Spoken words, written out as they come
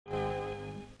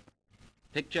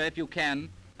Picture, if you can,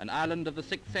 an island of the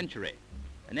 6th century,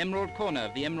 an emerald corner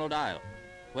of the Emerald Isle,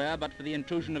 where, but for the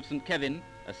intrusion of St. Kevin,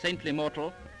 a saintly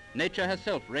mortal, nature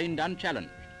herself reigned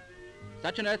unchallenged.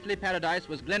 Such an earthly paradise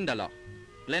was Glendalough,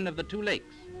 Glen of the Two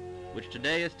Lakes, which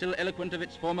today is still eloquent of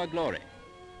its former glory.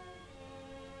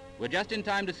 We're just in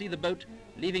time to see the boat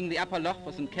leaving the upper loch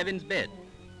for St. Kevin's bed,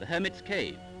 the hermit's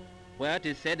cave, where it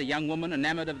is said a young woman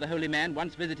enamoured of the holy man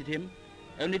once visited him,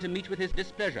 only to meet with his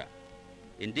displeasure.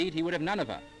 Indeed, he would have none of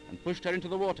her, and pushed her into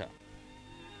the water.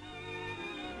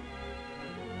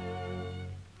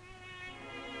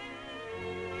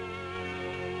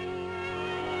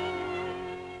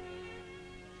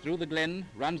 Through the glen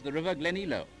runs the River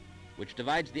Glenelough, which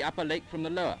divides the upper lake from the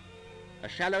lower, a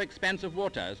shallow expanse of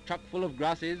water as chock full of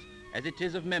grasses as it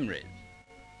is of memories.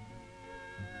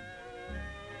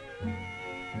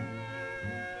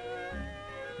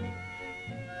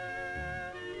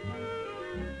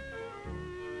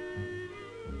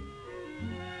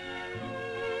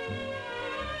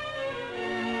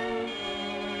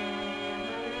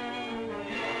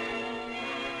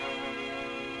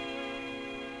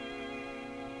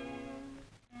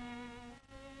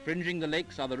 Fringing the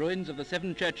lakes are the ruins of the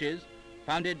 7 churches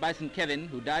founded by St. Kevin,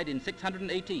 who died in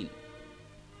 618.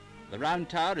 The round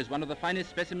tower is one of the finest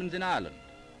specimens in Ireland.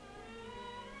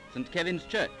 St. Kevin's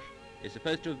church is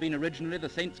supposed to have been originally the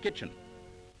saint's kitchen.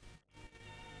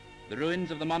 The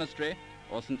ruins of the monastery,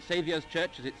 or St. Saviour's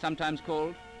church as it's sometimes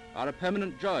called, are a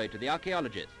permanent joy to the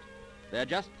archaeologist. They're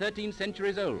just 13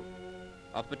 centuries old.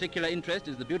 Of particular interest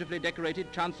is the beautifully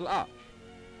decorated chancel arch.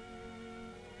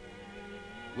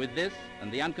 With this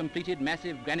and the uncompleted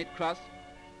massive granite cross,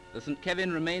 the St.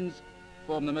 Kevin remains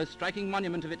form the most striking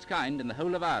monument of its kind in the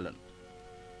whole of Ireland.